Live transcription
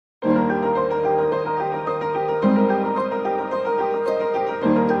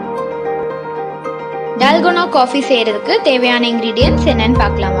Dalgona coffee செய்யறதுக்கு தேவையான ingredients என்னன்னு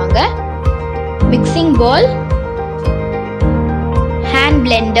பார்க்கலாம் வாங்க. Mixing bowl, hand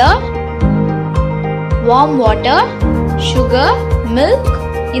blender, warm water, sugar, milk,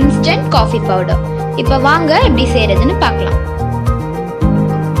 instant coffee powder. இப்போ வாங்க எப்படி செய்யறதுன்னு பார்க்கலாம்.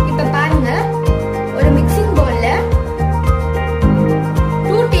 இப்போ பாருங்க, ஒரு மிக்சிங் பவுல்ல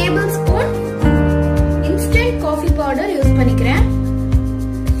 2 tablespoon instant coffee powder use பண்ணிக்கிறேன்.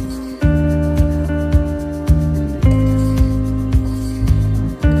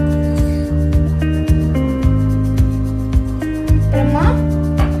 அப்புறமா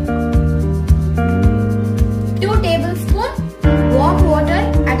 2 tablespoon warm water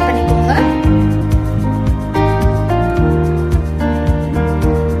ஆட் பண்ணிக்கோங்க.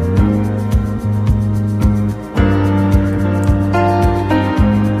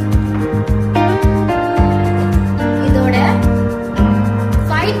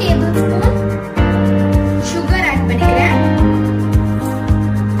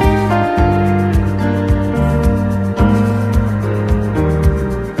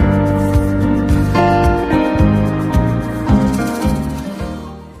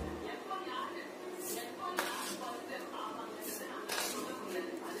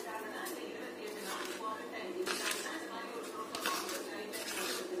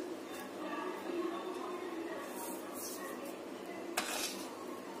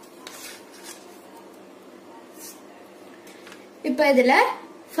 இப்போ இதுல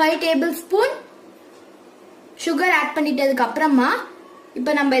 5 டேபிள்ஸ்பூன் சுகர் ஆட் பண்ணிட்டதுக்கு அப்புறமா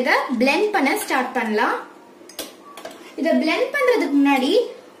இப்போ நம்ம இத blend பண்ண ஸ்டார்ட் பண்ணலாம். இத blend பண்றதுக்கு முன்னாடி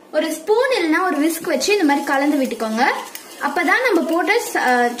ஒரு ஸ்பூன் இல்லனா ஒரு விஸ்க் வச்சு இந்த மாதிரி கலந்து விட்டுக்கோங்க. அப்பதான் நம்ம போட்ட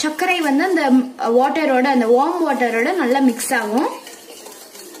சர்க்கரை வந்து அந்த வாட்டரோட, அந்த வார்ம் வாட்டரோட நல்லா மிக்ஸ் ஆகும்.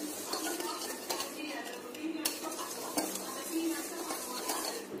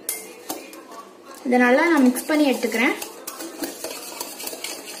 இத நல்லா நான் மிக்ஸ் பண்ணி எடுத்துக்கிறேன்.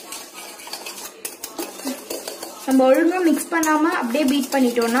 நம்ம ஒழுங்கா மிக்ஸ் பண்ணாம அப்படியே பீட்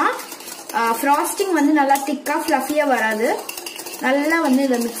பண்ணிட்டோம்னா ஃப்ராஸ்டிங் வந்து நல்லா திக்கா ஃப்ளஃபியா வராது. நல்லா வந்து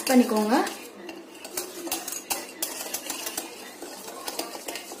இதை மிக்ஸ் பண்ணிக்கோங்க.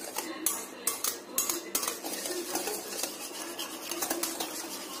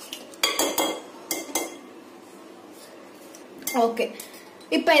 ஓகே,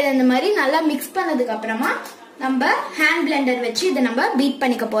 இப்போ இதை இந்த மாதிரி நல்லா மிக்ஸ் பண்ணதுக்கு அப்புறமா நம்ம ஹேண்ட் பிளெண்டர் வச்சு இதை நம்ம பீட்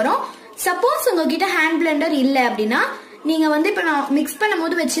பண்ணிக்க போறோம். சப்போஸ் உங்ககிட்ட ஹேண்ட் பிளெண்டர் இல்ல அப்படின்னா நீங்க வந்து இப்ப நான் மிக்ஸ்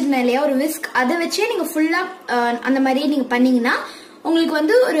பண்ணும்போது வச்சிருந்தேன் இல்லையா ஒரு விஸ்க், அதை வச்சே நீங்க ஃபுல்லா அந்த மாதிரி நீங்க பண்ணீங்கன்னா உங்களுக்கு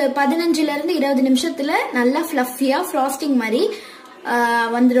வந்து ஒரு 15ல இருந்து 20 நிமிஷத்துல நல்லா ஃப்ளஃபியா ஃப்ராஸ்டிங் மாதிரி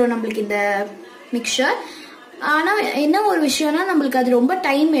வந்துடும் நம்மளுக்கு இந்த மிக்சர். ஆனா என்ன ஒரு விஷயம்னா நம்மளுக்கு அது ரொம்ப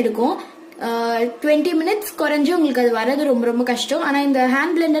டைம் எடுக்கும். 20 மினிட்ஸ் குறைஞ்சு உங்களுக்கு அது வர்றது ரொம்ப ரொம்ப கஷ்டம். ஆனா இந்த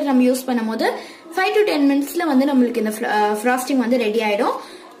ஹேண்ட் பிளெண்டர் நம்ம யூஸ் பண்ணும் போது 5 to 10 மினிட்ஸ்ல வந்து நம்மளுக்கு இந்த ஃப்ராஸ்டிங் வந்து ரெடி ஆயிடும்.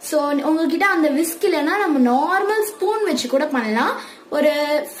 ஸோ உங்ககிட்ட அந்த விஸ்க் இல்லைன்னா நம்ம நார்மல் ஸ்பூன் வச்சு கூட பண்ணலாம். ஒரு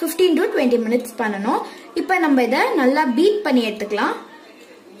 15 to 20 மினிட்ஸ் பண்ணணும். இப்போ நம்ம இதை நல்லா பீட் பண்ணி எடுத்துக்கலாம்.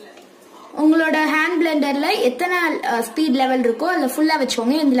 உங்களோட ஹேண்ட் பிளெண்டர்ல எத்தனை ஸ்பீட் லெவல் இருக்கோ அதில் ஃபுல்லா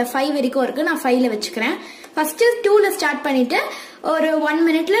வச்சுக்கோங்க. இதுல 5 வரைக்கும் இருக்கு, நான் 5ல வச்சுக்கிறேன். ஃபர்ஸ்ட் 2ல ஸ்டார்ட் பண்ணிட்டு ஒரு 1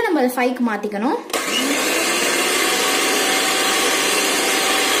 மினிட்ல நம்ம 5க்கு மாத்திக்கணும்.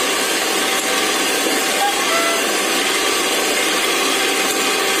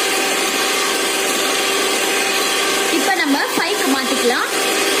 மாத்திக்கலாம்.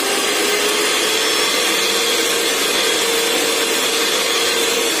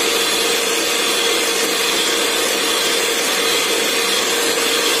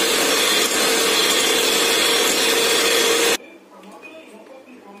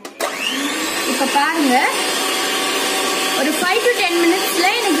 இப்ப பாருங்க, ஒரு 5 to 10 மினிட்ஸ்ல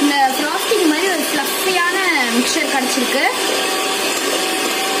எனக்கு இந்த ஃப்ராஸ்டிங் மாதிரி ஒரு ஃப்ளஃபியான மிக்சர் கிடைச்சிருக்கு.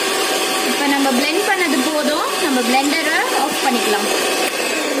 இப்ப நம்ம blend பண்ணது போதும், நம்ம பிளெண்டரை ஆஃப் பண்ணிக்கலாம்.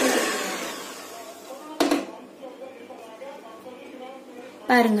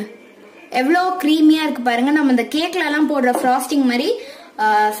 பாருங்க எவ்வளோ க்ரீமியா இருக்கு பாருங்க. நம்ம இந்த கேக்ல எல்லாம் போடுற ஃப்ராஸ்டிங் மாதிரி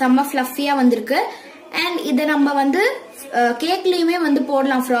செம்ம ஃப்ளஃபியா வந்திருக்கு. அண்ட் இதை நம்ம வந்து கேக்லயுமே வந்து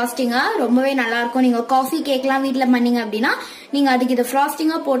போடலாம் ஃப்ராஸ்டிங்கா, ரொம்பவே நல்லா இருக்கும். நீங்க காஃபி கேக்லாம் வீட்டுல பண்ணீங்க அப்படின்னா நீங்க அதுக்கு இதை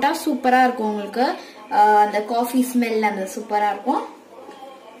ஃப்ராஸ்டிங்கா போட்டா சூப்பரா இருக்கும். உங்களுக்கு அந்த காஃபி ஸ்மெல் அந்த சூப்பரா இருக்கும்.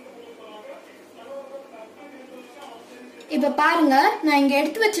 இப்ப பாருங்க, நான் இங்க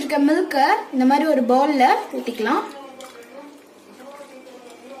எடுத்து வச்சிருக்க மில்க இந்த மாதிரி ஒரு பவுல்ல ஊத்திக்கலாம்.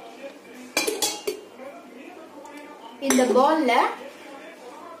 இந்த பவுல்ல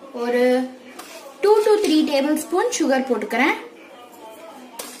ஒரு 2 to 3 டேபிள்ஸ்பூன் சுகர் போட்டுக்கிறேன்.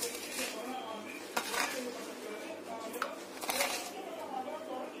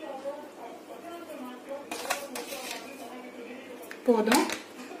 போதும்.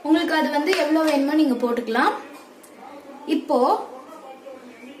 உங்களுக்கு அது வந்து எவ்வளவு வேணுமோ நீங்க போட்டுக்கலாம். இப்போ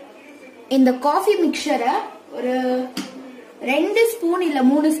இந்த காஃபி மிக்சரை ஒரு 2 ஸ்பூன் இல்ல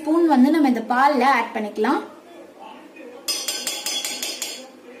 3 ஸ்பூன் வந்து நம்ம இந்த பால்ல ஆட் பண்ணிக்கலாம்.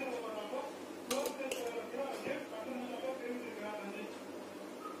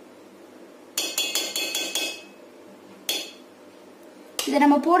 இதை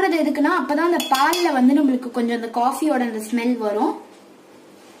நம்ம போடுறது எதுக்குன்னா அப்பதான் அந்த பால்ல வந்து நம்மளுக்கு கொஞ்சம் அந்த காஃபியோட அந்த ஸ்மெல் வரும்.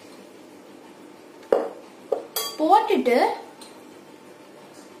 போட்டுட்டு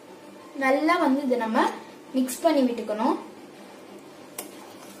நல்லா வந்து இதை நம்ம மிக்ஸ் பண்ணி விட்டுக்கணும்.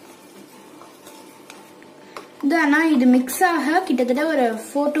 இது மிக்ஸ் ஆக கிட்டத்தட்ட ஒரு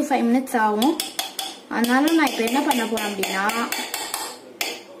 4 to 5 minutes ஆகும். அதனால நான் இப்ப என்ன பண்ண போறேன் அப்படின்னா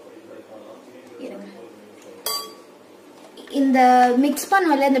இந்த மிக்ஸ்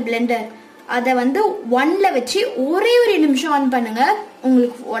பண்ணுவல இந்த பிளெண்டர் அதை வந்து 1ல வச்சு ஒரே ஒரு நிமிஷம் ஆன் பண்ணுங்க.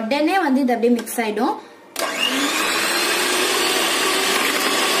 உங்களுக்கு உடனே வந்து இது அப்படியே மிக்ஸ் ஆயிடும்.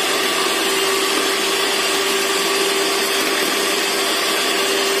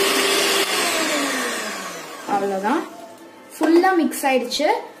 அவ்வளவுதான், ஃபுல்லா மிக்ஸ் ஆயிடுச்சு.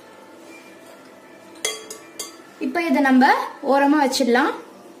 இப்ப இதை நம்ம ஓரமா வச்சிடலாம்.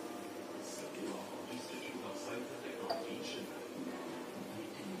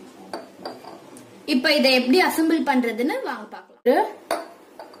 இப்ப இதை எப்படி அசெம்பிள் பண்றதுன்னு வாங்க பார்க்கலாம்.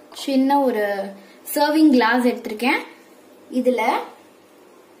 சின்ன ஒரு சர்விங் கிளாஸ் எடுத்திருக்கேன். இதுல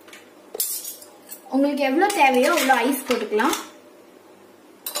உங்களுக்கு எவ்வளவு தேவையோ அவ்வளவு ஐஸ் போட்டுக்கலாம்.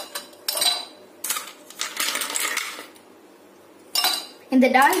 இந்த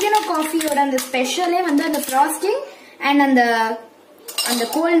டால்கோனா காஃபியோட அந்த ஸ்பெஷலே வந்து அந்த ஃப்ராஸ்டிங் அண்ட் அந்த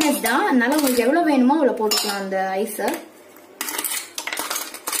கோல்ட்னஸ் தான். அதனால உங்களுக்கு எவ்வளவு வேணுமோ அவ்வளவு போட்டுக்கலாம் அந்த ஐஸ.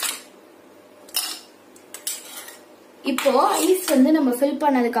 இப்போ ஐஸ் வந்து நம்ம ஃபில்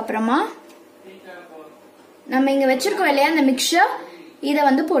பண்ணதுக்கு அப்புறமா நம்ம இங்க வச்சிருக்கோம் இல்லையா அந்த மிக்சர், இத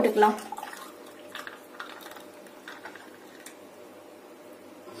வந்து போட்டுக்கலாம்.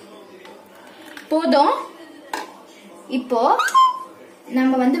 போதும். இப்போ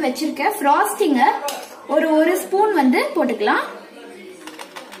நம்ம வந்து வச்சிருக்க ஃப்ராஸ்டிங்க ஒரு ஸ்பூன் வந்து போட்டுக்கலாம்.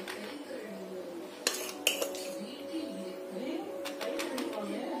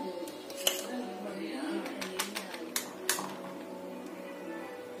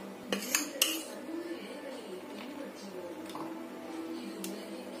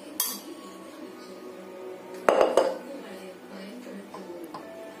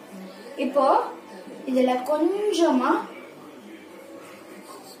 இப்போ இதுல கொஞ்சமா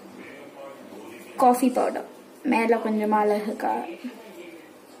காஃபி பவுடர் மேல கொஞ்சமா அழகுக்கா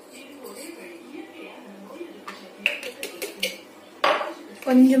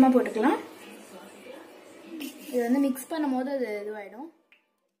கொஞ்சமா போட்டுக்கலாம். இது வந்து மிக்ஸ் பண்ணும்போது அது இதுவாயிடும்.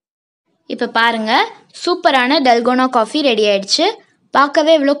 இப்ப பாருங்க, சூப்பரான டல்கோனா காஃபி ரெடி ஆயிடுச்சு.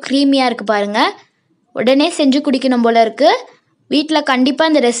 பார்க்கவே இவ்வளோ க்ரீமியா இருக்கு பாருங்க. உடனே செஞ்சு குடிக்கணும் போல இருக்கு. வீட்டில்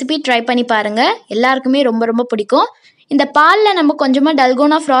கண்டிப்பாக இந்த ரெசிபி ட்ரை பண்ணி பாருங்கள். எல்லாருக்குமே ரொம்ப ரொம்ப பிடிக்கும். இந்த பாலில் நம்ம கொஞ்சமாக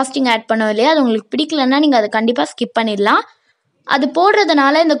டல்கோனா ஃப்ராஸ்டிங் ஆட் பண்ணோம் இல்லையா, அது உங்களுக்கு பிடிக்கலன்னா நீங்கள் அதை கண்டிப்பாக ஸ்கிப் பண்ணிடலாம். அது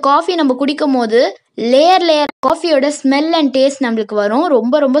போடுறதுனால இந்த காஃபி நம்ம குடிக்கும் போது லேயர் காஃபியோட ஸ்மெல் அண்ட் டேஸ்ட் நம்மளுக்கு வரும்.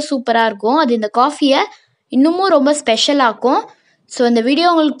 ரொம்ப ரொம்ப சூப்பராக இருக்கும். அது இந்த காஃபியை இன்னமும் ரொம்ப ஸ்பெஷலாக்கும். ஸோ இந்த வீடியோ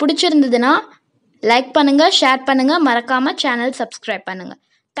உங்களுக்கு பிடிச்சிருந்ததுன்னா லைக் பண்ணுங்கள், ஷேர் பண்ணுங்கள், மறக்காமல் சேனல் சப்ஸ்கிரைப் பண்ணுங்கள்.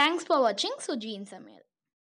 தேங்க்ஸ் ஃபார் வாட்சிங் சுஜியின் சமையல்.